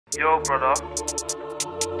Yo, brother,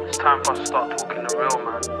 it's time for us to start talking the real,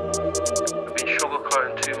 man. We've been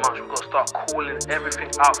sugarcoating too much. We've got to start calling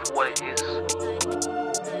everything out for what it is.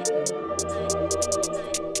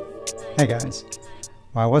 Hey guys,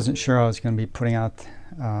 well, I wasn't sure I was going to be putting out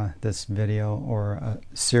this video or a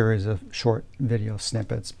series of short video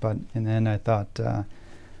snippets, but in the end I thought,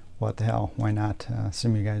 what the hell, why not?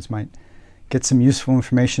 Some of you guys might get some useful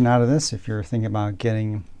information out of this if you're thinking about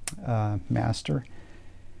getting master.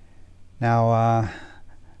 Now,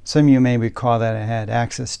 some of you may recall that I had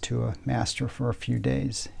access to a master for a few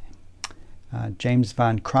days. James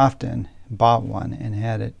Von Crofton bought one and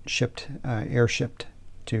had it shipped, air-shipped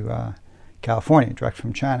to California, direct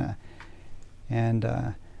from China.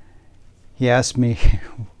 And he asked me,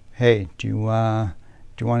 hey, do you want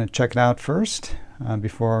to check it out first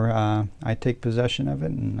before I take possession of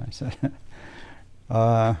it? And I said,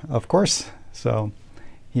 of course. So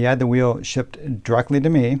he had the wheel shipped directly to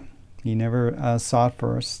me. He never saw it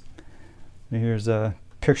first. Here's a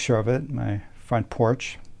picture of it, my front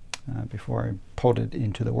porch, before I pulled it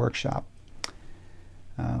into the workshop,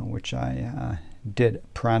 which I did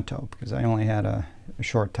pronto because I only had a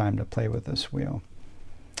short time to play with this wheel.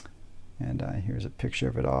 And here's a picture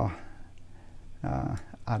of it all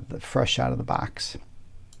fresh out of the box.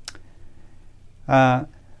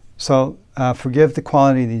 So forgive the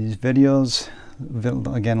quality of these videos.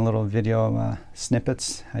 Again, little video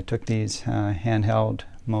snippets. I took these handheld,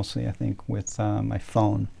 mostly I think with my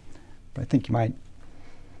phone. But I think you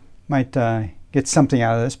might get something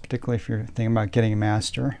out of this, particularly if you're thinking about getting a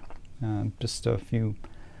master. Just a few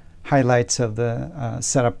highlights of the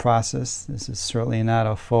setup process. This is certainly not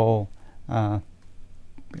a full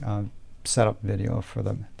setup video for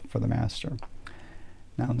the master.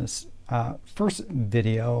 Now in this first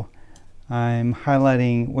video, I'm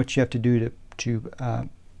highlighting what you have to do to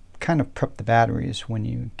kind of prep the batteries when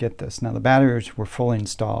you get this. Now the batteries were fully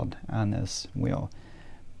installed on this wheel,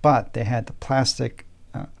 but they had the plastic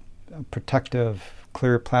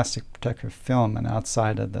clear plastic protective film on the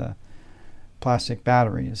outside of the plastic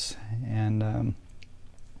batteries, and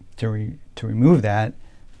to remove that,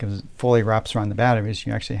 because it fully wraps around the batteries,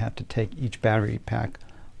 you actually have to take each battery pack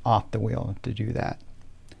off the wheel to do that.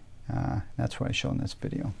 That's what I show in this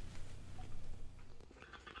video.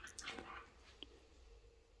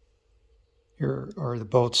 Here are the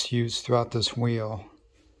bolts used throughout this wheel,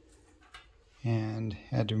 and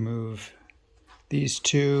had to remove these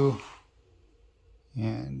two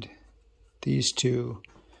and these two,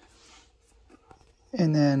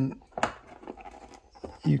 and then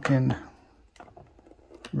you can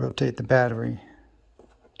rotate the battery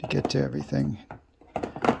to get to everything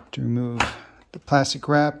to remove the plastic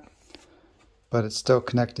wrap, but it's still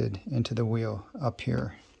connected into the wheel up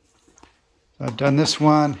here. So I've done this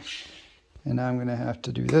one, and I'm going to have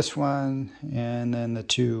to do this one and then the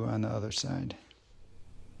two on the other side.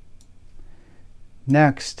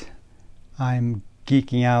 Next, I'm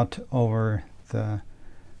geeking out over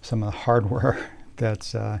some of the hardware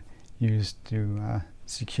that's used to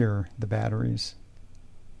secure the batteries.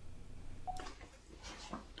 I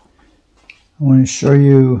want to show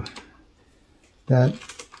you that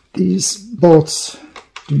these bolts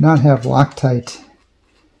do not have Loctite,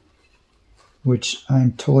 which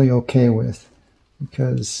I'm totally okay with,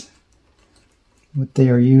 because what they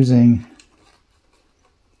are using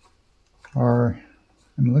are,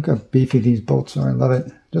 I mean, look how beefy these bolts are. I love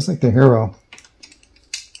it, just like the Hero.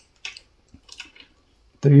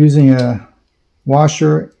 They're using a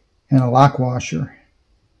washer and a lock washer,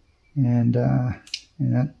 and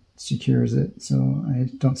that secures it. So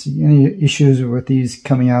I don't see any issues with these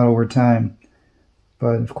coming out over time.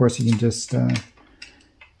 But of course, you can just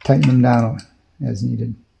tighten them down as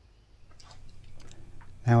needed.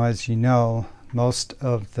 Now, as you know, most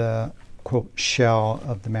of the quote shell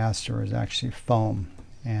of the master is actually foam,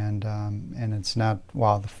 and it's not,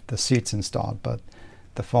 well, the seat's installed, but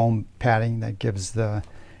the foam padding that gives the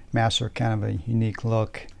master kind of a unique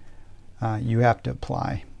look, you have to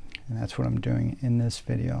apply, and that's what I'm doing in this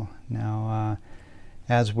video. Now,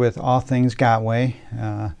 as with all things Gotway,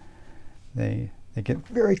 they get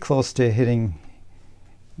very close to hitting,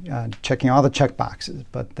 checking all the check boxes,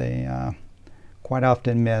 but they quite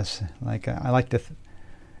often miss. Like I like to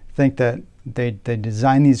think that they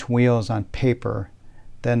design these wheels on paper,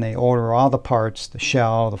 then they order all the parts, the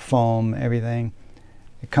shell, the foam, everything.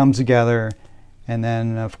 It comes together, and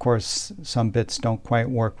then of course some bits don't quite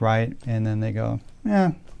work right, and then they go,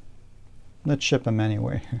 yeah, let's ship them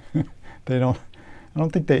anyway. I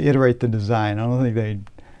don't think they iterate the design. I don't think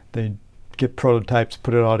they get prototypes,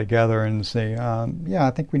 put it all together, and say, yeah,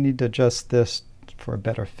 I think we need to adjust this for a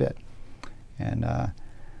better fit. And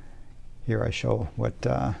here I show what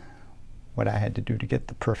I had to do to get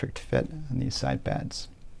the perfect fit on these side pads.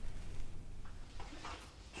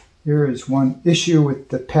 Here is one issue with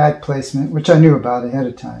the pad placement, which I knew about ahead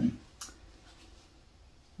of time.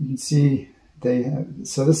 You can see they have,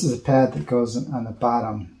 so this is a pad that goes on the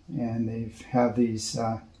bottom, and they have these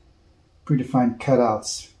predefined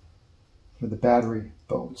cutouts for the battery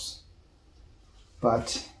bolts.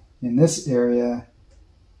 But in this area,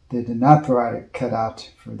 they did not provide a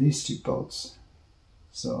cutout for these two bolts.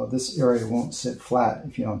 So this area won't sit flat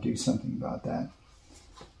if you don't do something about that.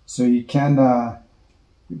 So you can, well,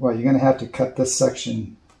 you're going to have to cut this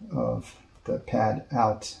section of the pad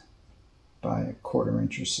out by a 1/4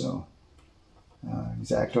 inch or so.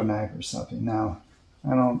 X-Acto knife or something. Now,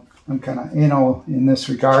 I'm kind of anal in this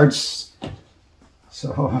regards,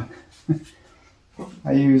 so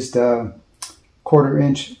I used a 1/4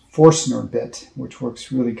 inch Forstner bit, which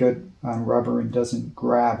works really good on rubber and doesn't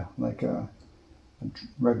grab like a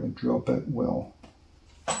regular drill bit will.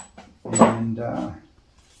 And I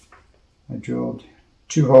drilled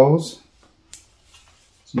 2 holes,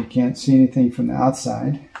 so you can't see anything from the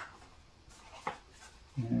outside.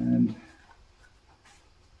 And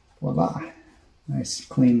voila, nice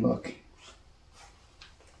clean look.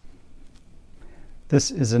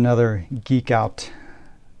 This is another geek out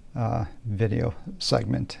video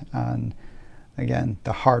segment on, again,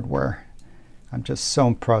 the hardware. I'm just so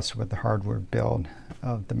impressed with the hardware build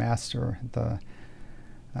of the Master. The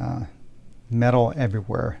metal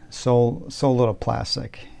everywhere, so little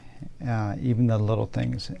plastic, even the little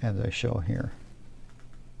things as I show here.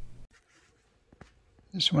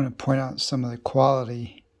 I just want to point out some of the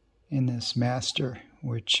quality in this Master,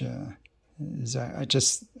 which is, I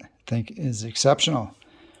just think is exceptional.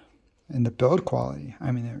 And the build quality,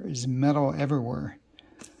 I mean, there is metal everywhere.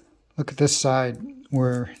 Look at this side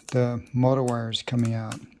where the motor wire is coming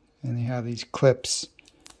out, and they have these clips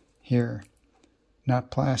here,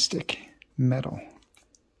 not plastic, metal.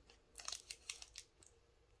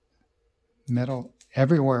 Metal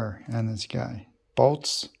everywhere on this guy.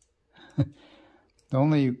 Bolts. The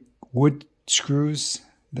only wood screws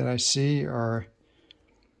that I see are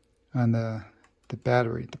on the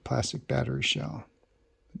battery, the plastic battery shell.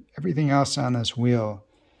 Everything else on this wheel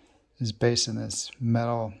is based on this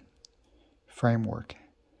metal framework.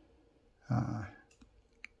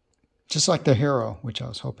 Just like the Hero, which I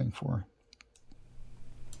was hoping for.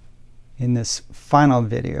 In this final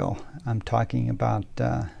video, I'm talking about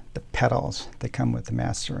the pedals that come with the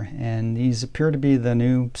Master, and these appear to be the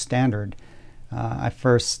new standard. I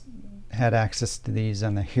first had access to these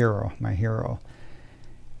on the Hero, my Hero,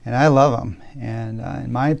 and I love them. And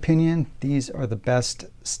in my opinion, these are the best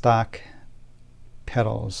stock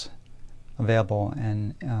pedals available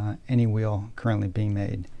in any wheel currently being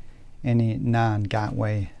made, any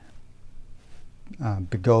non-Gotway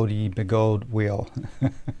Begode wheel.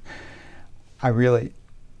 I really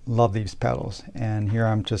love these pedals, and here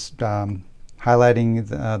I'm just highlighting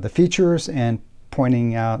the features and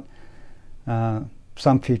pointing out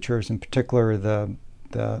some features, in particular the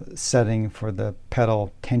setting for the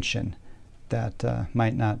pedal tension that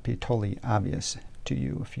might not be totally obvious to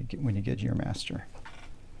you when you get your Master.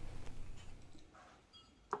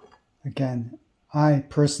 Again, I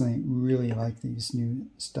personally really like these new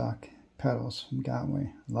stock pedals from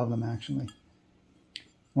Gotway. Love them, actually. I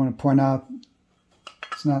want to point out,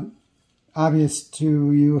 it's not obvious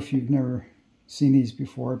to you if you've never seen these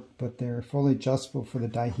before, but they're fully adjustable for the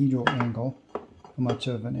dihedral angle, how much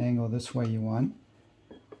of an angle this way you want.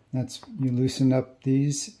 That's, you loosen up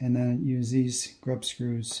these and then use these grub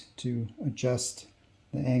screws to adjust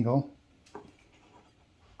the angle.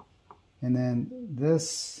 And then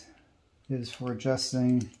this is for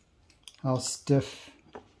adjusting how stiff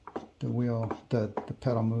the wheel, the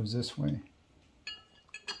pedal moves this way.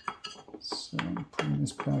 So I'm putting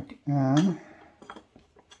this back on.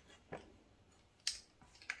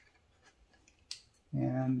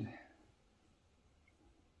 And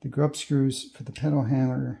the grub screws for the pedal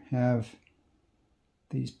handler have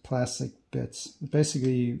these plastic bits.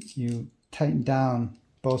 Basically, you tighten down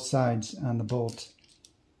both sides on the bolt.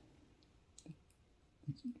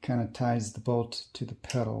 It kind of ties the bolt to the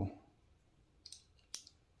pedal.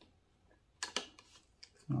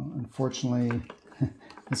 Well, unfortunately,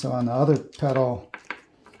 so on the other pedal,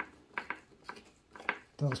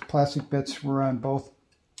 those plastic bits were on both.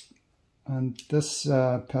 On this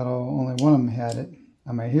pedal, only one of them had it.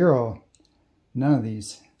 On my Hero, none of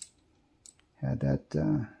these had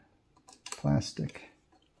that plastic.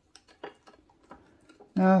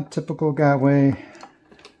 Typical Gotway.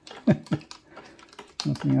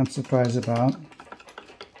 Nothing I'm surprised about.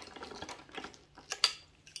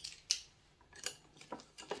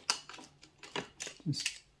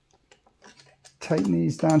 Just tighten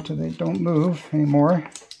these down till they don't move anymore.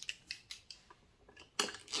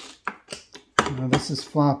 Now this is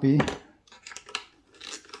floppy.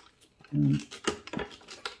 And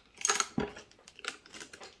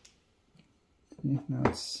now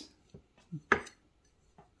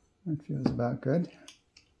that feels about good.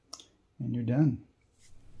 And you're done.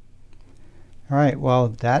 All right, well,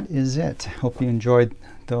 that is it. Hope you enjoyed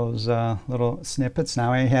those little snippets.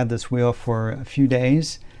 Now, I had this wheel for a few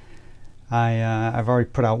days. I've already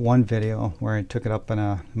put out one video where I took it up on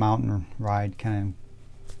a mountain ride, kind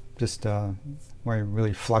of just where I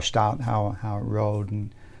really flushed out how it rode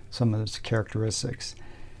and some of its characteristics.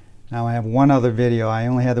 Now I have one other video. I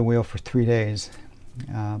only had the wheel for 3 days,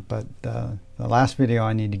 but the last video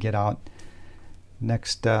I need to get out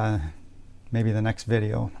next, maybe the next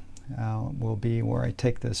video will be where I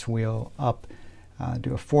take this wheel up,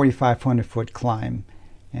 do a 4,500 foot climb,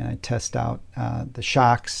 and I test out the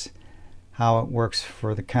shocks, how it works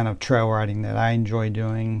for the kind of trail riding that I enjoy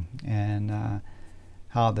doing, and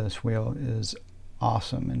how this wheel is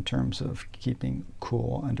awesome in terms of keeping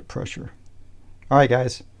cool under pressure. All right,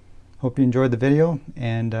 guys. Hope you enjoyed the video,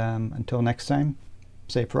 and until next time,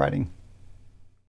 safe riding.